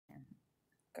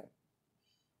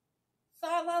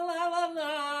La la la la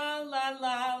la la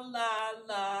la la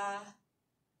la.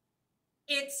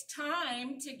 It's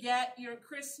time to get your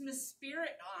Christmas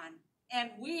spirit on,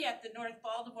 and we at the North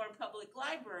Baltimore Public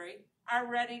Library are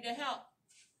ready to help.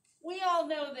 We all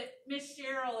know that Miss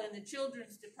Cheryl in the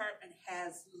children's department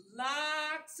has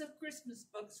lots of Christmas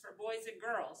books for boys and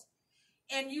girls,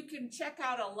 and you can check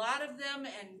out a lot of them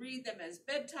and read them as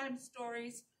bedtime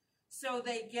stories so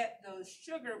they get those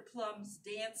sugar plums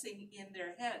dancing in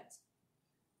their heads.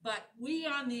 But we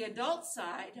on the adult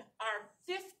side are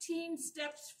 15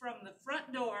 steps from the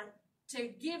front door to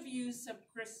give you some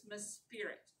Christmas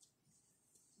spirit.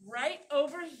 Right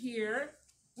over here,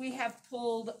 we have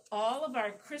pulled all of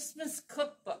our Christmas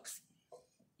cookbooks.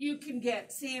 You can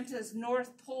get Santa's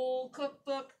North Pole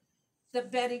cookbook, the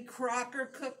Betty Crocker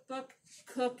cookbook,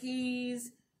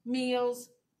 cookies, meals.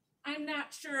 I'm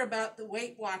not sure about the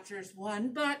Weight Watchers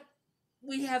one, but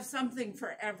we have something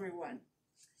for everyone.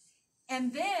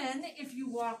 And then if you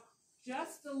walk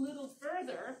just a little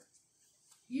further,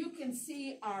 you can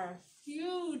see our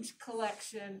huge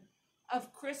collection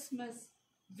of Christmas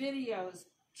videos,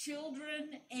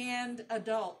 children and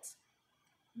adults.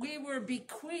 We were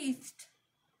bequeathed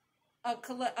a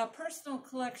personal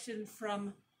collection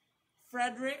from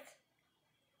Franklin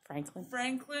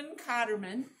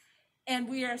Cotterman, and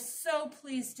we are so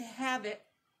pleased to have it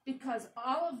because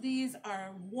all of these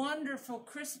are wonderful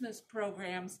Christmas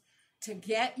programs to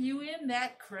get you in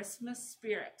that Christmas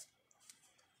spirit.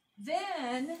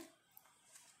 Then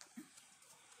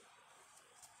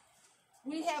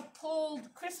we have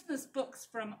pulled Christmas books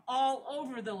from all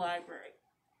over the library.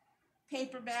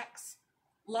 Paperbacks,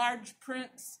 large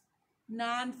prints,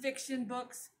 nonfiction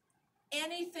books,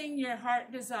 anything your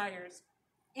heart desires.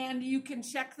 And you can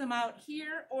check them out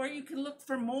here, or you can look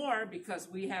for more because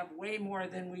we have way more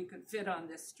than we could fit on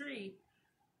this tree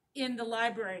in the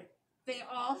library. They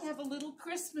all have a little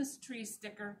Christmas tree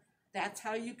sticker. That's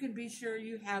how you can be sure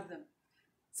you have them.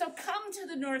 So come to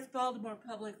the North Baltimore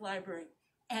Public Library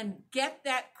and get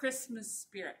that Christmas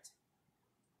spirit.